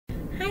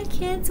Hi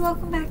kids,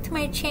 welcome back to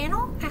my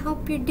channel. I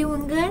hope you're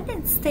doing good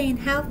and staying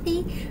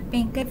healthy,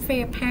 being good for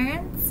your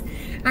parents.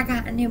 I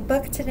got a new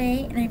book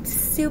today and I'm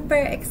super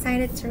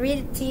excited to read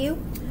it to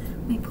you.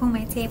 Let me pull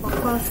my table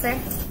closer.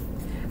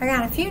 I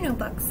got a few new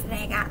books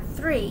today. I got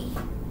 3.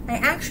 I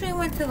actually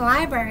went to the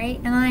library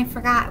and then I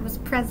forgot it was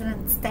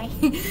President's Day.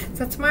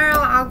 So tomorrow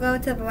I'll go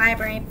to the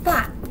library,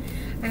 but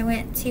I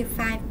went to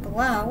Five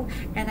Below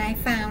and I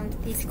found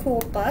these cool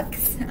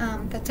books,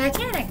 the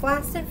Titanic,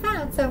 Lost and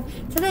Found. So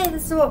today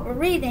this is what we're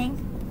reading.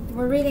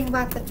 We're reading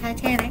about the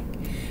Titanic.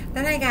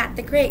 Then I got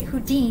The Great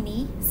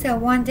Houdini. So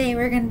one day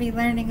we're going to be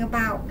learning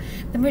about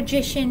the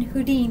magician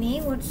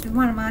Houdini, which is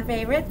one of my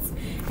favorites.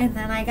 And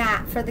then I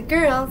got, for the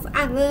girls,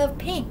 I Love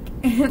Pink.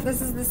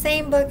 This is the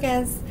same book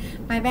as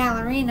my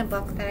ballerina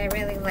book that I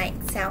really like.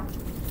 So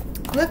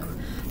look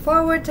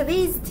forward to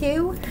these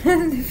two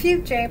in the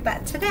future.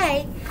 But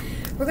today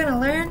we're going to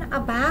learn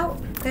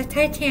about the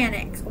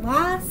Titanic,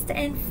 Lost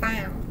and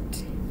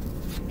Found.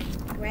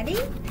 Ready?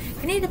 If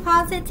you need to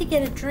pause it to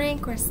get a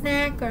drink or a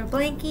snack or a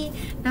blankie,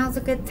 now's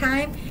a good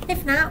time.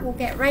 If not, we'll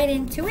get right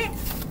into it.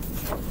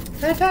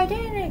 The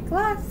Titanic,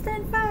 Lost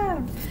and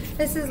Found.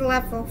 This is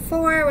level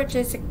 4, which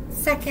is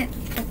 2nd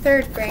or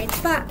 3rd grade,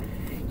 but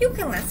you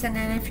can listen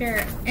in if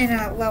you're in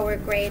a lower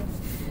grade.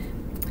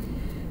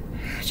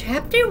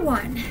 Chapter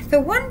 1,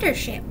 The Wonder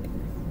Ship.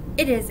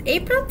 It is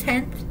April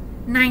 10th,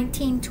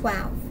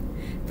 1912.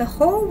 The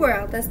whole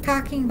world is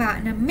talking about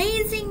an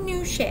amazing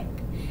new ship.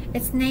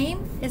 Its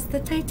name is the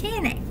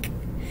Titanic.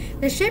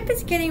 The ship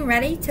is getting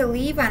ready to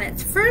leave on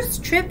its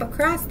first trip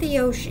across the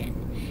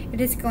ocean. It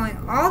is going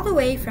all the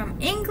way from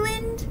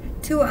England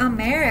to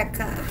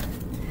America.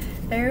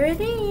 There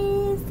it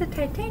is, the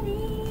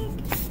Titanic.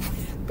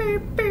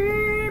 Burp,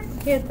 burp.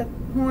 Hear the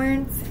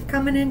horns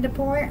coming into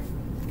port.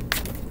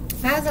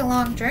 That was a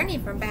long journey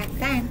from back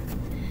then.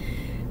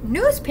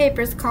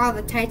 Newspapers call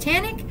the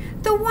Titanic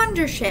the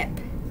Wonder Ship.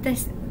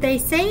 They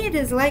say it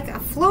is like a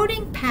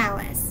floating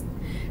palace.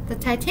 The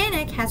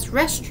Titanic has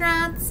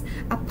restaurants,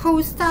 a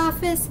post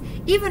office,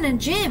 even a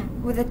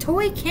gym with a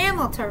toy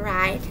camel to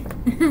ride.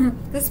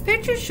 This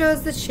picture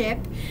shows the ship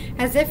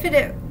as if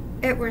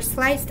it were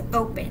sliced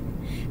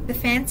open. The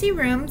fancy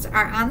rooms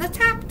are on the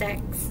top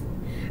decks.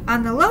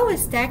 On the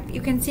lowest deck, you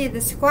can see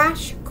the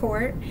squash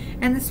court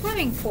and the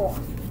swimming pool.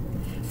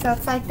 So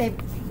it's like they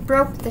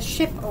broke the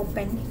ship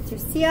open. Do you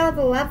see all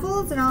the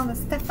levels and all the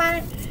stuff on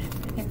it?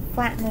 I can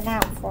flatten it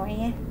out for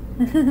you.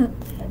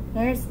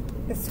 There's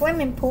the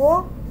swimming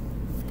pool.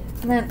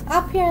 And then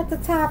up here at the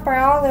top are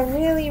all the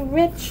really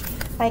rich,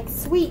 like,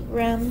 suite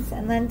rooms.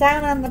 And then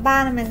down on the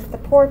bottom is the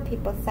poor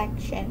people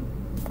section.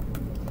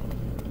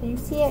 Can you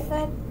see it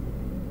good?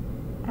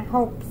 I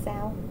hope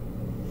so.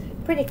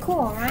 Pretty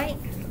cool, right?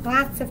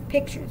 Lots of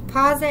pictures.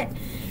 Pause it.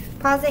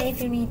 Pause it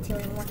if you need to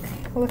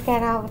and look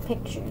at all the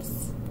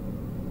pictures.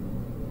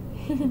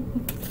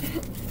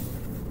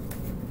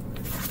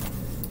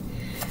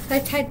 The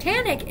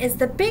Titanic is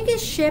the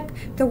biggest ship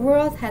the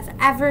world has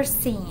ever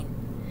seen.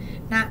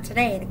 Not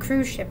today, the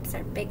cruise ships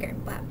are bigger,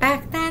 but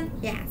back then,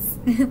 yes.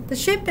 The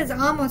ship is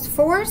almost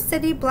 4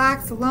 city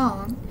blocks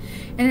long,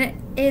 and it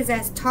is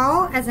as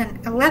tall as an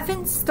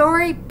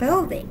 11-story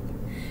building.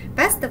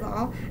 Best of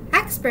all,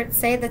 experts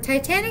say the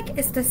Titanic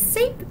is the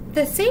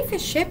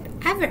safest ship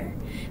ever.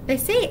 They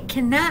say it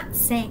cannot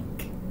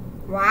sink.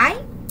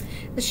 Why?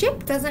 The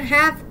ship doesn't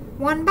have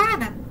one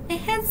bottom.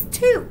 It has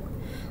 2.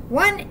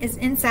 One is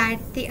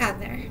inside the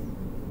other.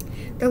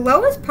 The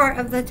lowest part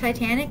of the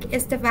Titanic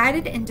is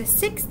divided into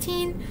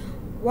 16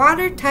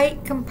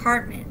 watertight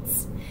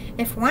compartments.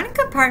 If one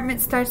compartment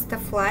starts to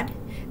flood,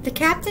 the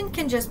captain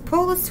can just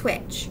pull a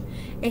switch.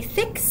 A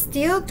thick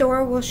steel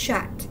door will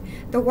shut.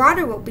 The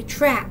water will be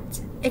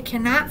trapped. It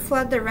cannot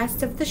flood the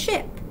rest of the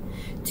ship.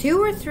 2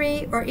 or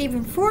 3 or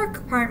even 4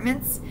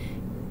 compartments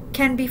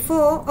can be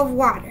full of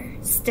water.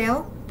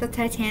 Still, the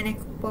Titanic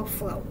will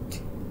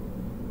float.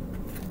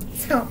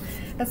 So,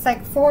 it's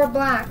like 4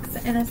 blocks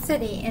in a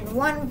city in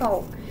one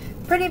boat.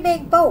 Pretty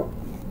big boat.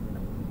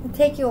 It'll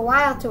take you a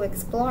while to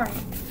explore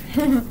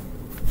it.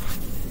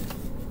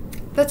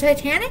 The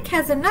Titanic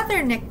has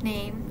another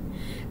nickname,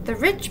 the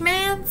Rich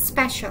Man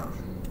Special.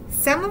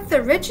 Some of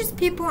the richest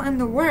people in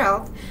the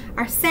world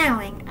are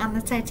sailing on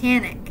the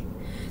Titanic.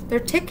 Their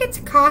tickets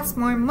cost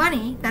more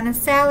money than a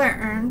sailor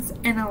earns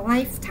in a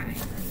lifetime.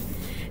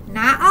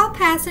 Not all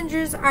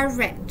passengers are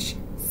rich.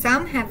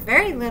 Some have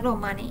very little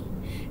money.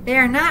 They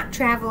are not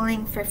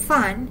traveling for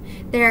fun.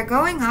 They are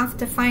going off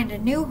to find a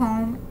new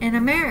home in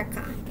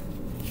America.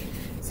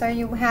 So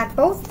you had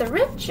both the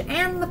rich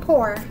and the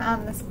poor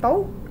on this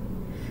boat.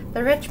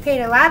 The rich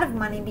paid a lot of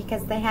money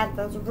because they had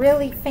those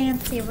really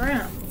fancy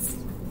rooms.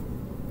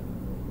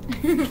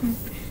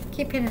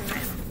 Keep hitting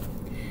that.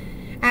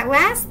 At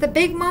last, the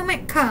big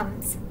moment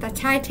comes. The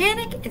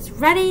Titanic is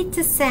ready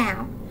to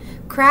sail.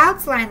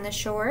 Crowds line the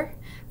shore.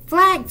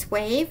 Flags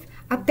wave.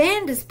 A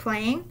band is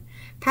playing.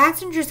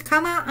 Passengers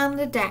come out on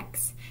the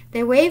decks.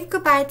 They wave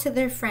goodbye to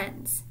their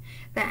friends.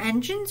 The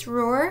engines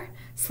roar.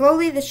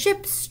 Slowly the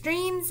ship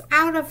streams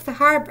out of the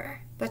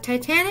harbor. The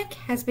Titanic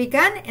has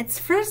begun its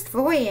first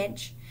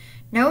voyage.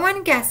 No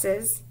one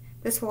guesses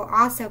this will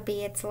also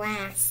be its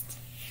last.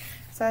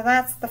 So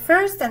that's the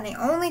first and the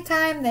only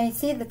time they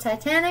see the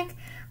Titanic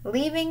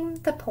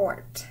leaving the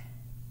port.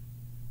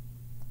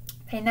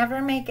 They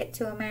never make it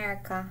to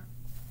America.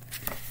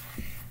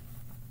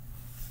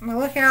 Well,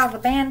 look at all the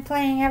band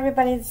playing.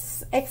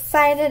 Everybody's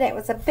excited. It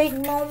was a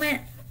big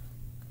moment.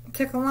 It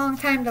took a long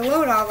time to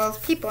load all those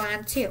people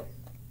on, too.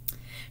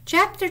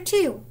 Chapter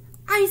 2,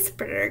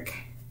 Iceberg.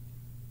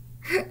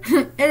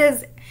 It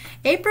is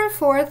April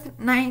 4th,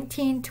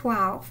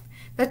 1912.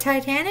 The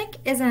Titanic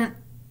is in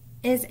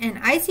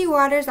icy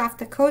waters off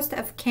the coast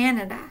of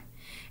Canada.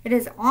 It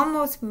is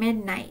almost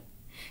midnight.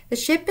 The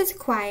ship is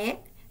quiet.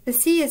 The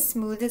sea is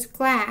smooth as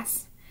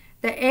glass.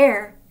 The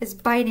air is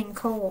biting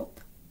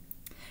cold.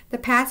 The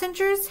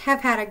passengers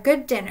have had a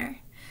good dinner.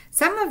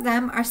 Some of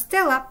them are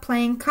still up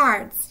playing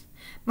cards.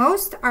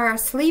 Most are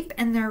asleep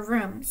in their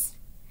rooms.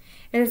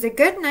 It is a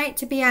good night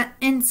to be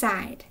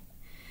inside.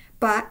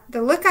 But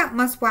the lookout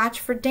must watch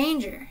for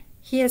danger.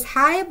 He is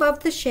high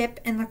above the ship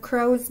in the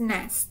crow's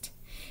nest.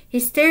 He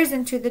stares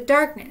into the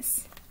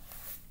darkness.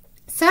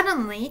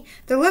 Suddenly,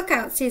 the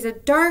lookout sees a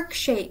dark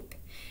shape.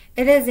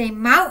 It is a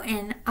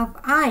mountain of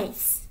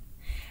ice,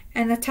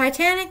 and the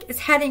Titanic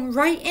is heading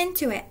right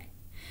into it.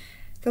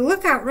 The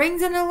lookout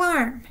rings an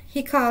alarm.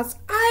 He calls,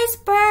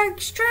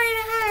 "Iceberg, straight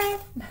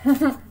ahead!"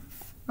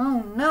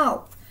 Oh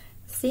no.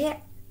 See it?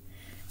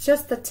 It's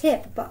just the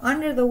tip, but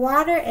under the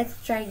water,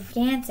 it's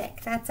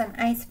gigantic. That's an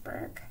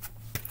iceberg.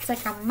 It's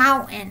like a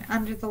mountain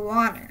under the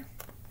water.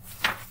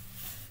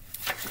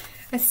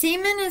 A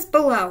seaman is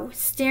below,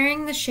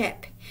 steering the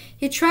ship.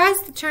 He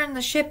tries to turn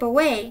the ship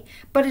away,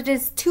 but it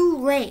is too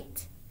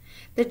late.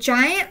 The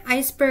giant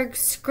iceberg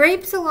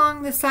scrapes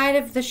along the side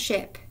of the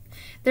ship.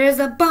 There is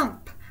a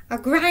bump, a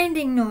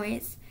grinding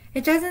noise.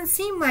 It doesn't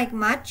seem like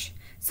much.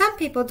 Some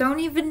people don't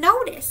even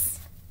notice.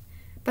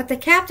 But the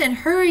captain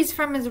hurries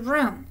from his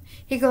room.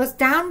 He goes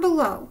down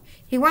below.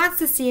 He wants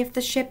to see if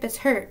the ship is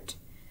hurt.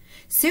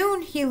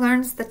 Soon he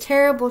learns the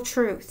terrible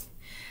truth.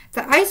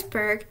 The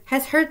iceberg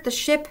has hurt the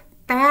ship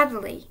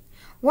badly.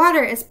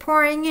 Water is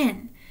pouring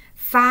in.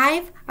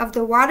 5 of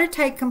the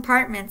watertight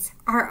compartments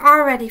are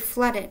already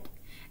flooded,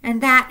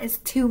 and that is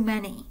too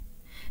many.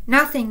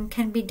 Nothing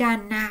can be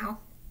done now.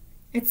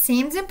 It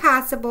seems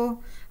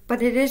impossible,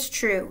 but it is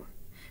true.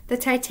 The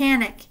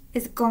Titanic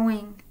is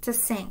going to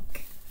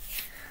sink.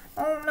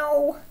 Oh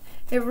no,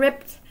 it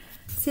ripped.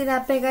 See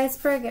that big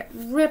iceberg? It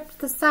ripped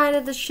the side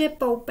of the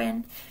ship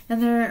open,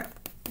 and they're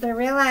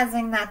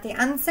realizing that the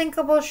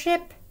unsinkable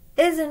ship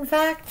is in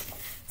fact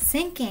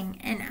sinking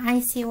in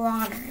icy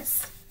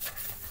waters.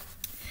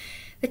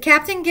 The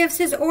captain gives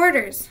his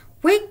orders.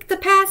 Wake the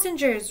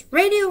passengers,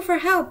 radio for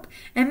help,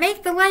 and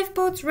make the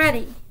lifeboats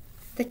ready.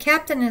 The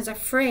captain is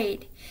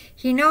afraid.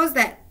 He knows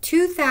that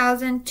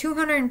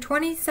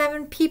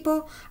 2,227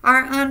 people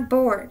are on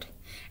board,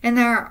 and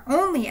there are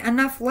only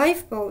enough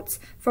lifeboats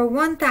for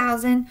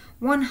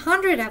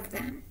 1,100 of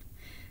them.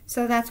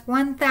 So that's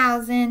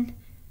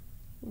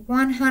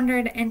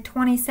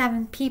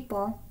 1,127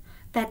 people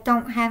that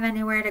don't have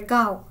anywhere to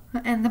go,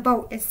 and the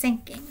boat is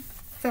sinking.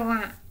 It's a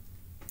lot.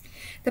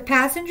 The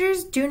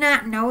passengers do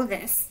not know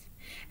this.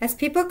 As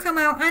people come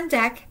out on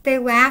deck, they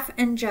laugh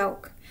and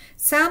joke.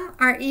 Some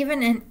are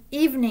even in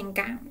evening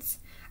gowns.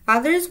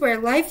 Others wear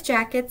life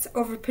jackets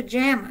over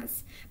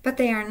pajamas, but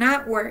they are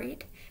not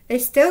worried. They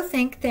still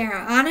think they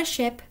are on a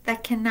ship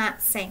that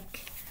cannot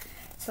sink.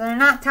 So they're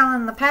not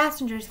telling the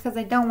passengers because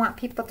they don't want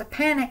people to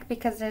panic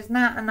because there's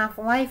not enough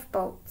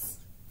lifeboats.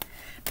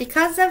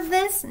 Because of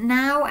this,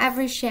 now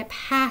every ship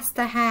has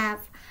to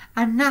have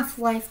enough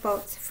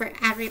lifeboats for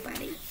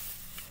everybody.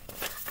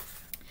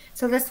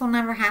 So this will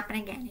never happen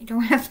again. You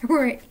don't have to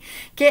worry.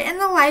 Get in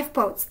the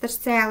lifeboats, the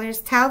sailors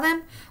tell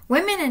them.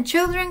 Women and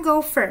children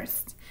go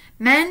first.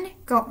 Men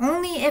go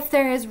only if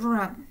there is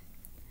room.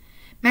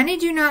 Many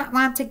do not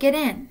want to get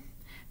in.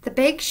 The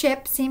big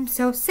ship seems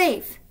so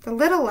safe. The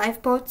little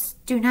lifeboats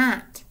do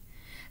not.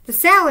 The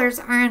sailors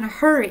are in a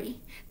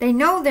hurry. They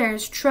know there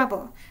is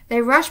trouble.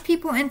 They rush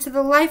people into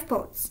the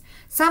lifeboats.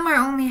 Some are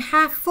only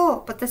half full,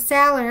 but the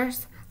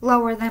sailors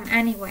lower them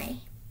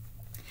anyway.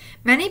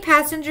 Many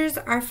passengers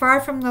are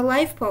far from the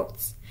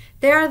lifeboats.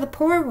 They are the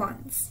poor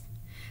ones.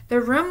 Their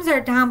rooms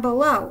are down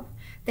below.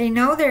 They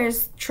know there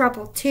is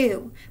trouble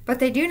too, but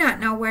they do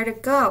not know where to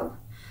go.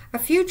 A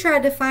few try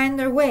to find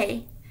their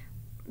way.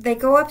 They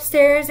go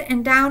upstairs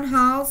and down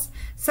halls.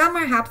 Some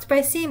are helped by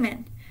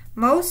seamen.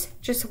 Most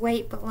just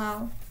wait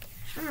below.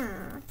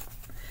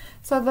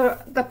 So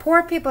the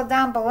poor people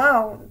down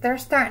below, they're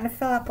starting to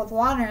fill up with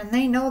water and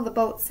they know the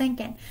boat's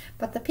sinking.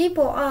 But the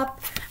people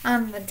up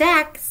on the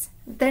decks,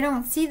 they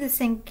don't see the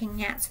sinking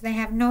yet, so they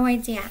have no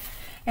idea.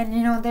 And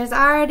you know, there's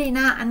already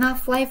not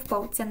enough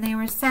lifeboats and they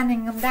were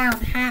sending them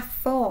down half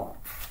full.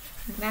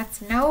 And that's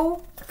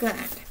no good.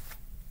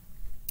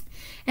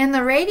 In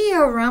the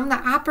radio room, the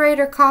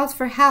operator calls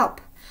for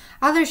help.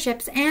 Other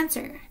ships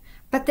answer,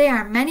 but they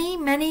are many,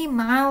 many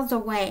miles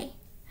away.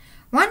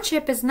 One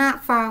ship is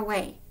not far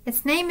away.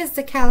 Its name is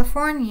the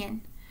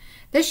Californian.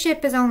 This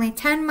ship is only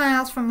 10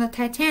 miles from the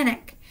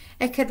Titanic,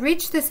 It could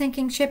reach the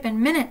sinking ship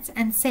in minutes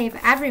and save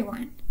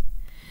everyone.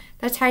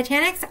 The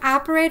Titanic's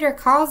operator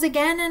calls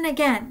again and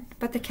again,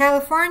 but the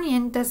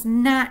Californian does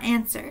not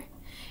answer.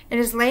 It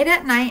is late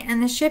at night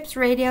and the ship's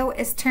radio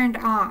is turned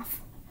off.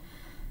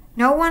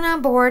 No one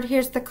on board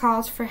hears the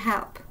calls for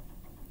help.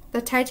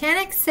 The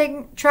Titanic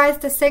tries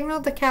to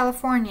signal the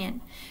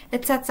Californian.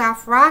 It sets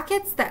off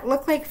rockets that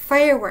look like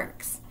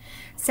fireworks.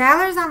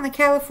 Sailors on the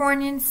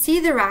Californian see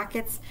the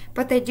rockets,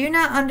 but they do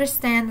not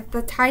understand that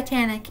the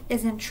Titanic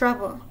is in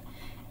trouble,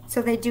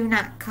 so they do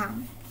not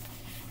come.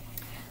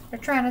 They're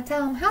trying to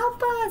tell them,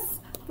 help us,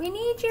 we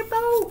need your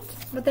boat,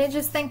 but they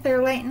just think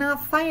they're lighting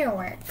off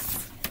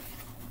fireworks.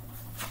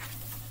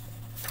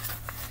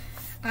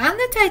 On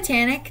the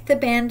Titanic, the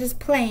band is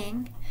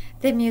playing.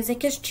 The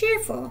music is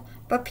cheerful,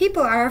 but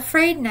people are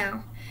afraid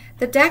now.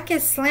 The deck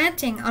is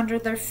slanting under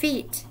their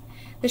feet.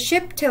 The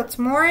ship tilts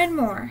more and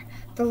more.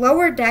 The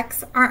lower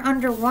decks are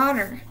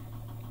underwater.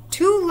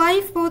 2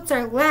 lifeboats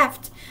are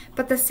left,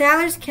 but the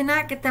sailors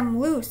cannot get them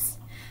loose.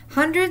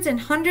 Hundreds and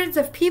hundreds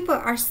of people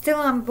are still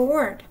on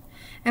board,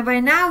 and by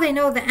now they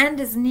know the end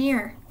is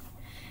near.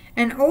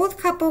 An old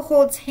couple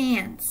holds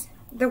hands.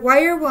 The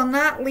wife will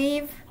not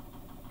leave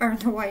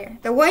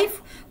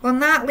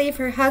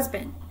her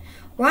husband.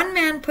 One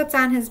man puts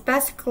on his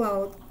best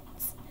clothes.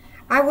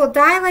 I will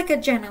die like a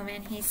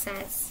gentleman, he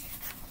says.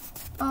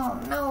 Oh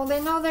no,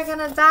 they know they're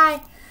gonna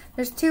die.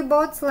 There's 2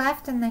 boats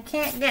left and they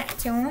can't get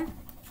to them.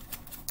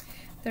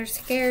 They're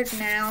scared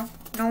now.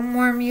 No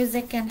more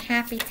music and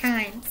happy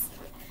times.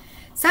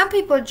 Some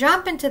people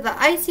jump into the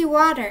icy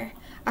water.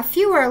 A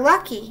few are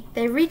lucky.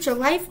 They reach a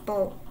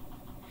lifeboat.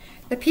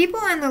 The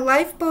people in the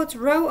lifeboats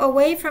row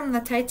away from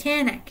the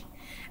Titanic.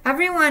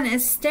 Everyone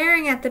is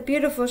staring at the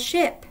beautiful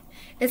ship.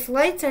 Its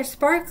lights are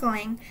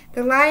sparkling.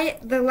 The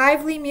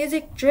lively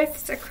music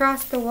drifts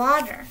across the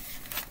water.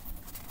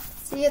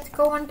 See, it's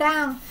going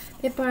down.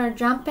 People are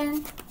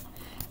jumping,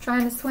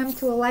 trying to swim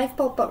to a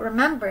lifeboat, but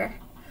remember,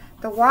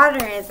 the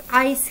water is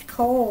ice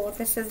cold.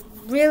 This is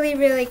really,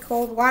 really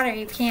cold water.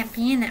 You can't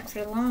be in it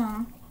for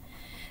long.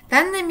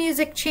 Then the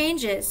music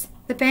changes.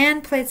 The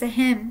band plays a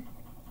hymn.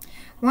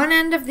 One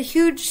end of the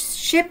huge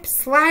ship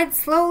slides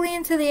slowly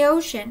into the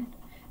ocean.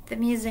 The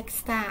music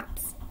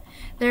stops.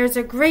 There is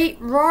a great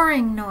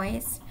roaring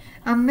noise.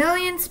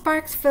 1,000,000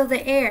 sparks fill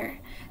the air.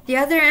 The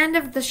other end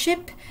of the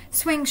ship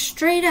swings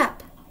straight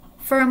up.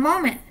 For a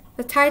moment,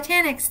 the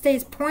Titanic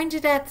stays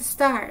pointed at the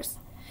stars.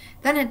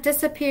 Then it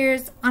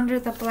disappears under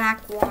the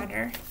black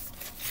water.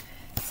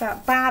 So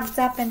it bobs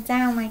up and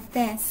down like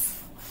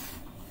this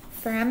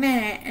for a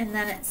minute, and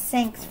then it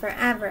sinks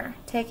forever,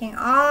 taking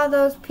all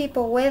those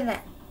people with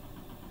it.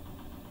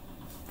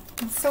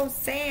 It's so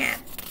sad.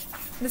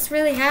 This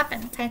really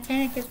happened.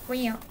 Titanic is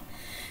real.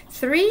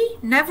 3,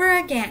 Never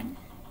Again.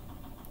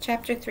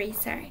 Chapter 3,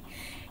 sorry.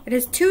 It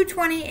is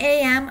 2:20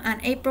 a.m.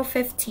 on April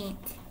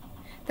 15th.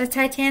 The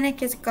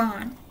Titanic is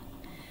gone.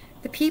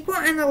 The people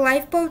in the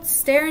lifeboats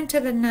stare into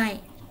the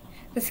night.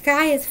 The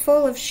sky is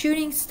full of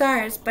shooting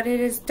stars, but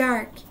it is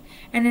dark,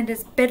 and it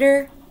is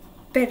bitter,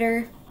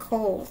 bitter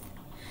cold.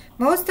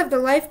 Most of the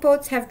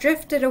lifeboats have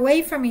drifted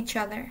away from each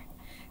other.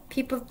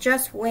 People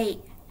just wait,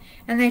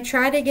 and they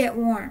try to get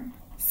warm.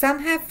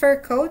 Some have fur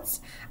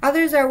coats,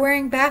 others are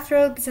wearing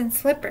bathrobes and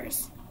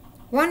slippers.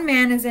 One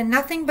man is in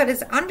nothing but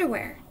his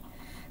underwear.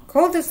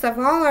 Coldest of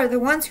all are the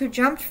ones who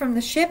jumped from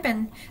the ship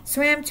and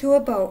swam to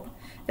a boat.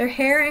 Their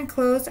hair and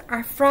clothes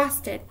are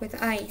frosted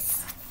with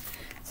ice.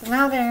 So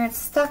now they're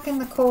stuck in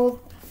the cold,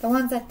 the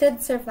ones that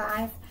did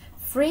survive,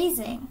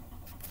 freezing,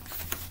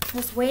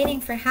 just waiting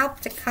for help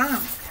to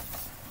come.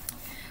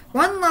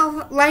 One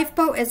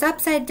lifeboat is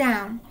upside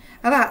down.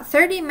 About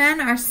 30 men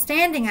are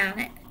standing on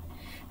it.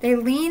 They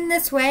lean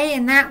this way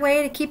and that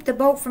way to keep the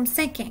boat from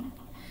sinking.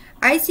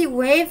 Icy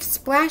waves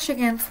splash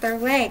against their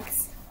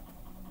legs.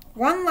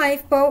 One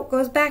lifeboat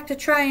goes back to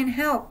try and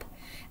help.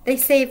 They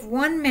save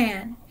one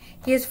man.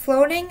 He is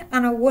floating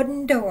on a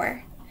wooden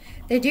door.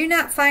 They do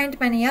not find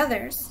many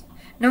others.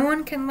 No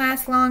one can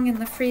last long in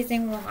the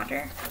freezing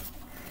water.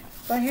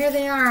 So here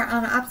they are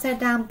on an upside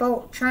down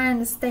boat trying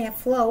to stay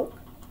afloat,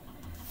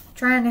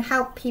 trying to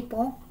help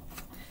people.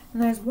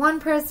 And there's one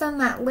person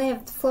that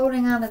lived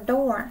floating on a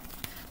door.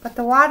 But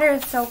the water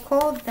is so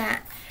cold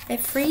that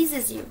it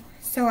freezes you.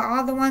 So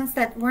all the ones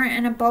that weren't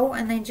in a boat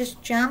and they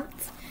just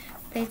jumped,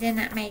 they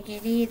didn't make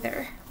it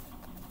either.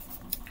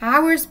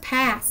 Hours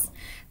pass.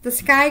 The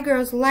sky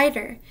grows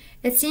lighter.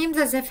 It seems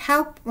as if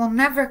help will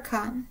never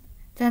come.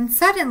 Then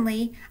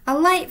suddenly a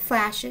light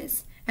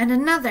flashes, and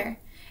another.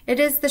 It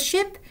is the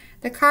ship,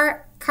 the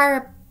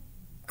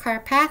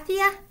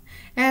Carpathia.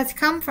 It has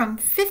come from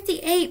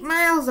 58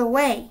 miles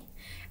away.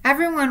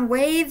 Everyone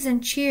waves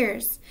and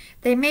cheers.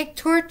 They make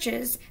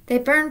torches. They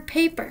burn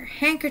paper,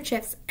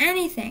 handkerchiefs,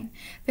 anything.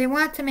 They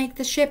want to make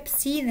the ship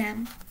see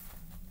them.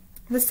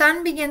 The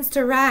sun begins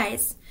to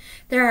rise.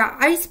 There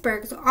are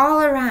icebergs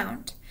all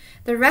around.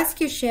 The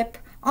rescue ship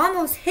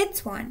almost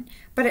hits one,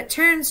 but it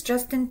turns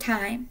just in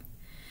time.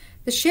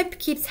 The ship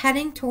keeps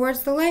heading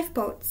towards the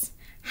lifeboats.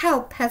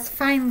 Help has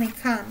finally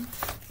come.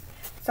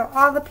 So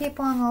all the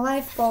people on the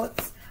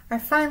lifeboats are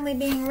finally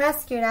being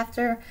rescued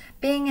after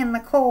being in the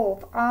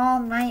cold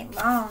all night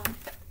long.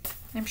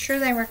 I'm sure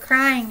they were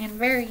crying and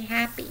very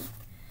happy.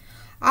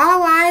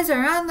 All eyes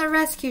are on the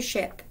rescue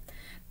ship.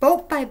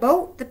 Boat by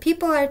boat, the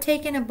people are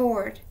taken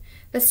aboard.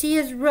 The sea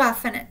is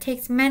rough and it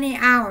takes many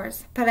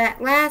hours, but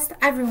at last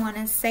everyone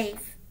is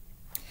safe.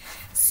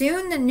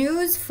 Soon the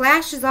news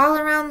flashes all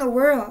around the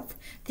world.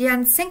 The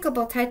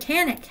unsinkable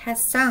Titanic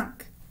has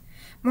sunk.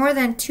 More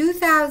than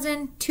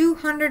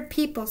 2,200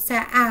 people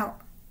set out.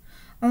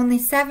 Only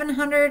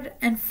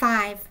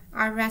 705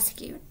 are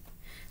rescued.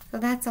 So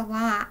that's a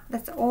lot.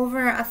 That's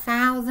over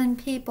 1,000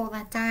 people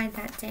that died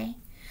that day.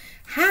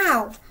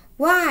 How?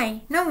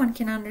 Why? No one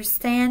can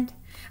understand.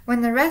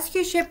 When the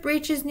rescue ship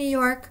reaches New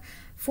York,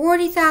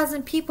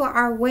 40,000 people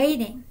are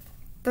waiting.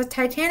 The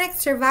Titanic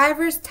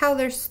survivors tell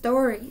their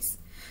stories.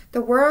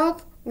 The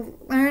world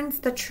learns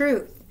the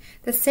truth.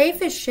 The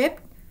safest ship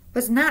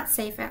was not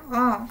safe at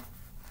all.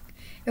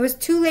 It was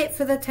too late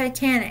for the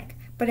Titanic,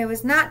 but it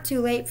was not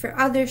too late for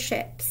other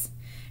ships.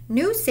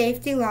 New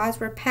safety laws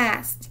were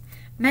passed.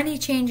 Many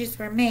changes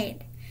were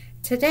made.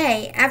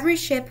 Today, every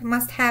ship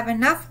must have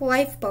enough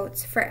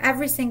lifeboats for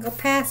every single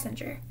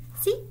passenger.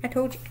 See, I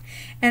told you.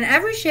 And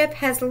every ship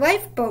has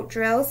lifeboat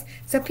drills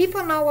so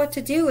people know what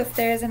to do if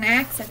there is an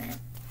accident.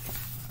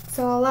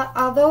 So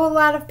although a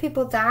lot of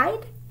people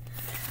died,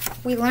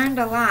 we learned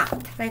a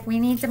lot. Like, we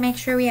need to make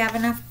sure we have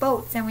enough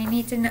boats, and we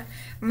need to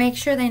make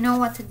sure they know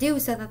what to do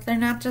so that they're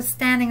not just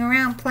standing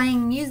around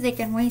playing music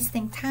and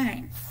wasting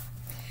time.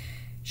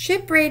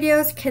 Ship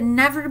radios can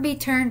never be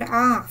turned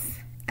off.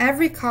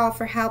 Every call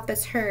for help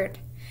is heard.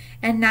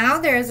 And now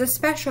there is a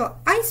special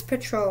ice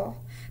patrol.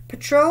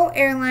 Patrol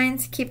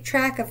airlines keep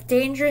track of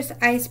dangerous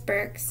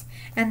icebergs,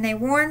 and they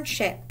warn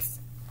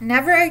ships.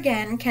 Never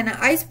again can an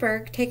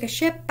iceberg take a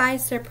ship by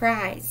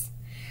surprise.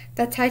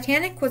 The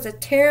Titanic was a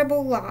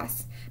terrible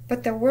loss,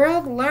 but the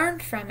world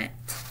learned from it.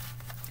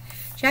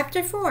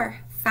 Chapter 4.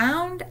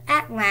 Found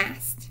at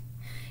last.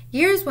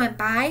 Years went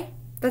by.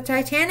 The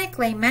Titanic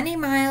lay many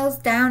miles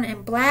down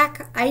in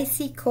black,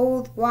 icy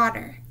cold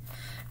water.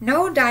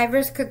 No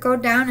divers could go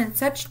down in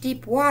such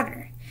deep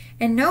water,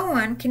 and no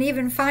one can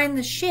even find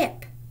the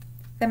ship.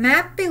 The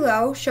map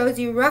below shows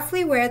you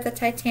roughly where the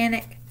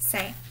Titanic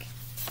sank.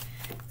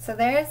 So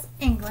there's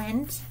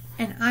England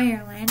and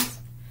Ireland.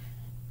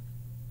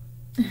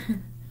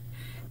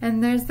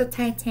 And there's the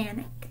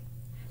Titanic.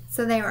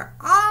 So they were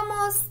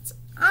almost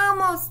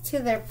to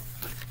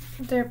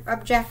their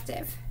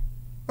objective.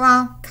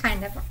 Well,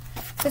 kind of.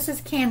 This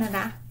is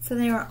Canada. So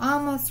they were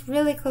almost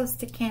really close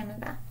to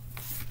Canada.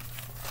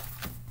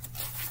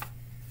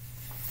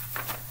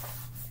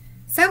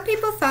 Some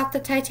people thought the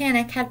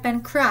Titanic had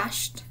been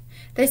crushed.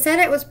 They said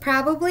it was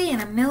probably in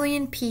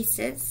 1,000,000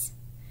 pieces.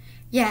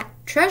 Yet,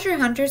 treasure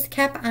hunters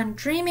kept on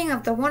dreaming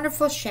of the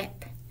wonderful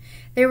ship.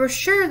 They were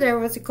sure there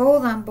was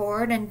gold on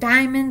board and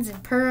diamonds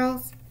and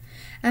pearls.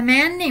 A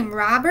man named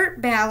Robert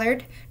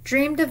Ballard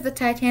dreamed of the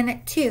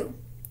Titanic too.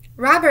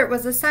 Robert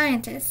was a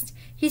scientist.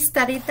 He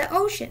studied the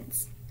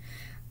oceans.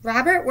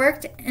 Robert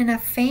worked in a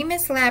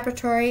famous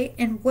laboratory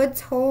in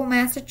Woods Hole,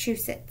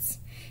 Massachusetts.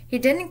 He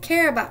didn't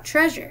care about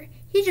treasure.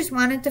 He just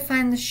wanted to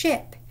find the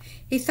ship.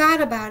 He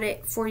thought about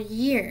it for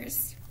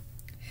years.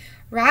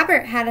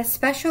 Robert had a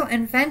special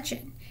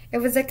invention. It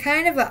was a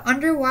kind of an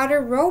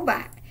underwater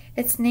robot.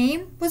 Its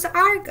name was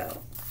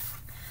Argo.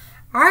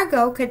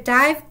 Argo could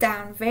dive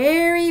down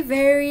very,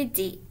 very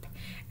deep.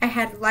 It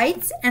had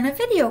lights and a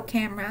video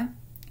camera.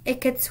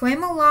 It could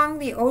swim along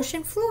the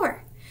ocean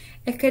floor.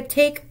 It could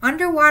take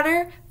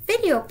underwater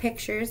video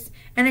pictures,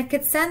 and it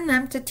could send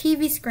them to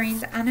TV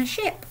screens on a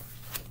ship.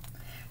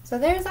 So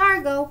there's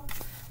Argo.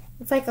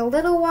 It's like a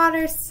little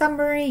water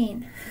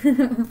submarine.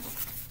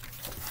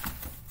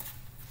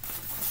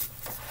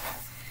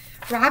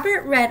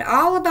 Robert read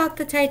all about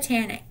the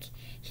Titanic.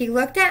 He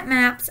looked at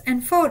maps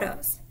and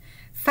photos.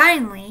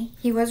 Finally,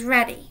 he was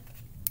ready.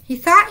 He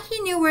thought he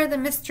knew where the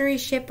mystery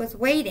ship was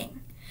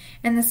waiting.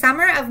 In the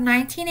summer of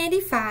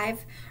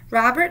 1985,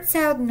 Robert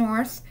sailed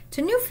north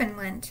to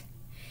Newfoundland.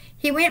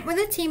 He went with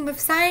a team of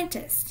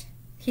scientists.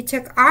 He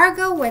took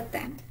Argo with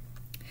them.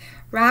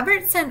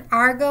 Robert sent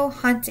Argo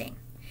hunting.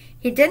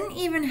 He didn't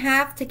even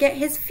have to get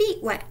his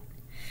feet wet,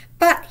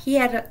 but he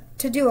had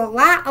to do a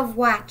lot of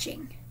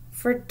watching.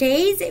 For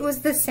days it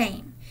was the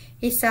same.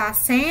 He saw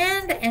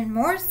sand and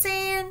more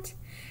sand,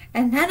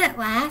 and then at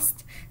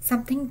last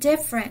something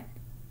different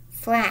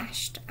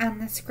flashed on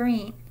the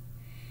screen.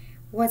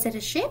 Was it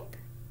a ship?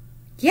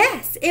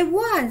 Yes, it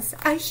was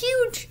a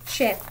huge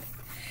ship.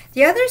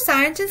 The other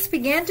scientists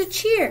began to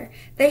cheer.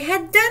 They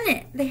had done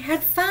it. They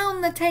had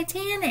found the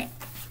Titanic.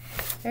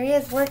 There he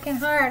is working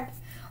hard.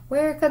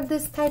 Where could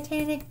this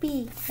Titanic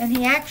be? And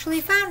he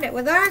actually found it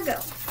with Argo.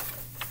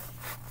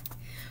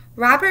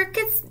 Robert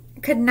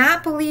could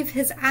not believe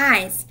his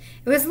eyes.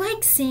 It was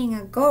like seeing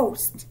a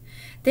ghost.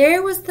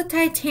 There was the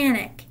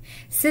Titanic,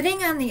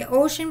 sitting on the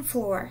ocean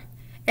floor.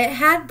 It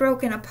had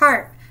broken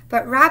apart,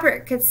 but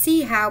Robert could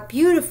see how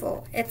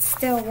beautiful it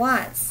still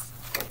was.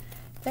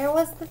 There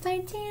was the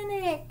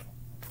Titanic.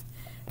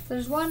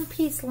 There's one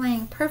piece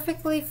laying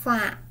perfectly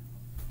flat.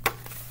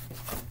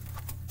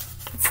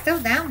 still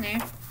down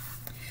there.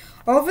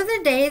 Over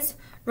the days,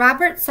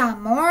 Robert saw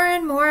more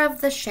and more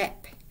of the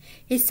ship.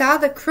 He saw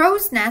the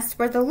crow's nest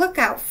where the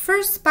lookout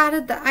first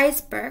spotted the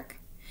iceberg.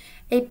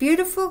 A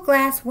beautiful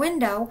glass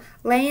window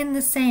lay in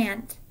the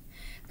sand.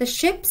 The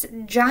ship's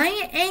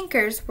giant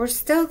anchors were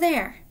still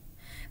there.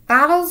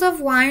 Bottles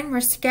of wine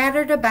were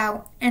scattered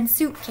about, and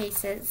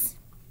suitcases.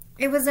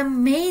 It was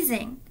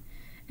amazing,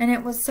 and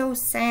it was so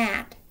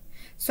sad.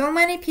 So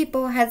many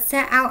people had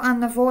set out on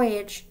the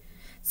voyage.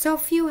 So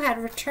few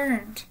had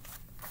returned.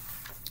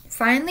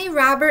 Finally,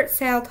 Robert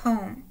sailed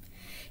home.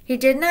 He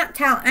did not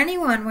tell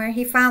anyone where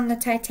he found the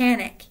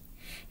Titanic.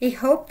 He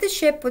hoped the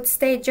ship would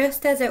stay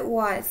just as it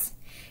was.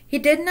 He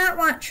did not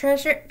want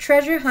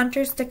treasure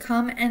hunters to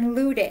come and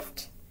loot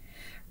it.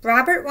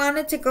 Robert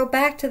wanted to go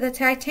back to the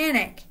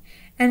Titanic,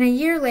 and a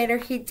year later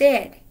he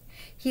did.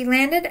 He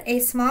landed a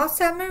small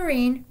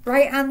submarine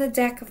right on the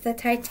deck of the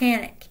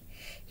Titanic.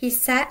 He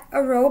set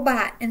a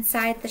robot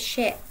inside the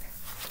ship.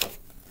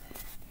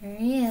 There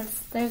he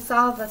is. There's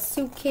all the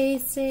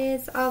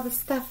suitcases, all the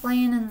stuff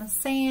laying in the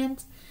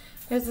sand.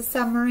 There's a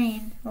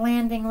submarine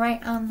landing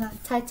right on the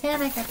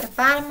Titanic at the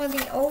bottom of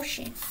the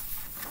ocean.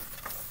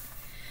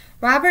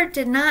 Robert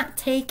did not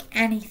take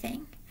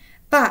anything,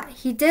 but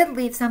he did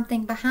leave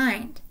something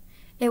behind.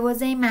 It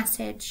was a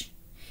message.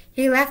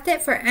 He left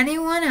it for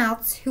anyone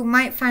else who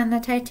might find the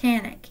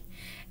Titanic.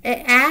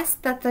 It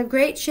asked that the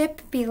great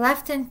ship be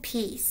left in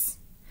peace.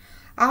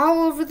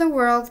 All over the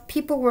world,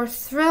 people were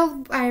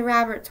thrilled by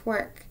Robert's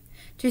work.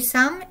 To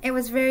some, it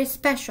was very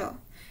special.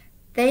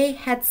 They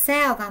had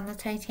sailed on the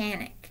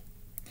Titanic.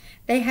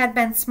 They had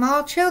been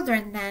small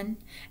children then,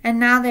 and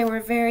now they were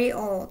very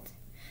old.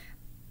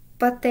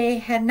 But they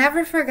had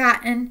never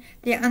forgotten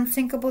the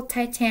unsinkable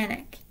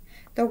Titanic.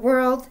 The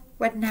world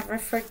would never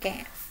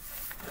forget.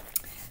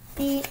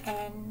 The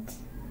end.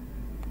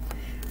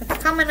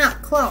 It's coming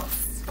up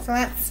close. So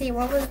let's see,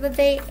 what was the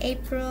date?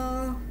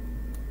 April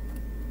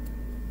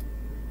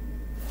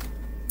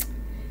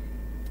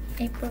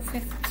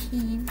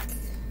 15th.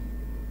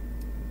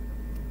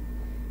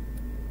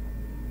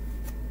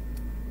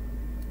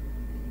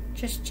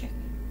 Just check.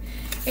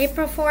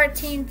 April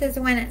 14th is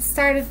when it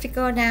started to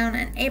go down,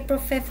 and April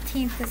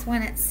 15th is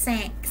when it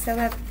sank. So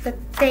that the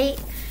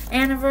date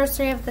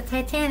anniversary of the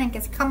Titanic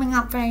is coming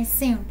up very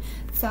soon.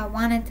 So I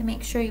wanted to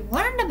make sure you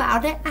learned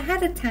about it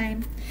ahead of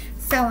time.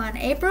 So on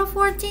April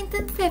 14th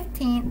and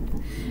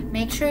 15th,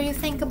 make sure you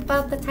think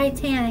about the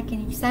Titanic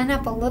and you send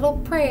up a little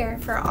prayer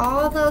for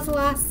all those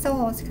lost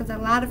souls, because a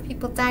lot of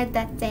people died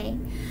that day.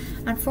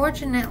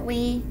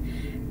 Unfortunately,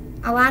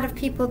 a lot of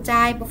people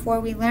die before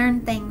we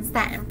learn things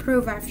that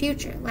improve our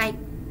future. Like,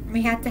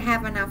 we have to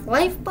have enough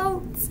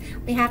lifeboats.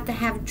 We have to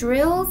have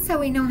drills so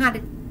we know how to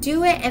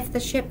do it if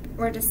the ship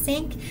were to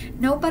sink.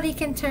 Nobody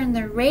can turn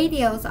their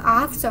radios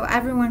off so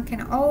everyone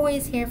can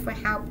always hear for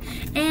help.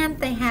 And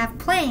they have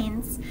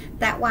planes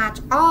that watch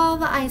all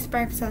the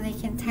icebergs so they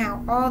can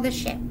tell all the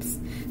ships.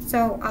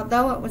 So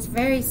although it was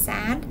very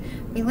sad,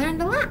 we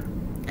learned a lot.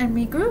 And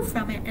we grew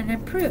from it and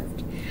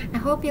improved. I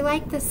hope you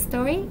liked this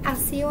story. I'll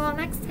see you all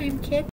next time, kids.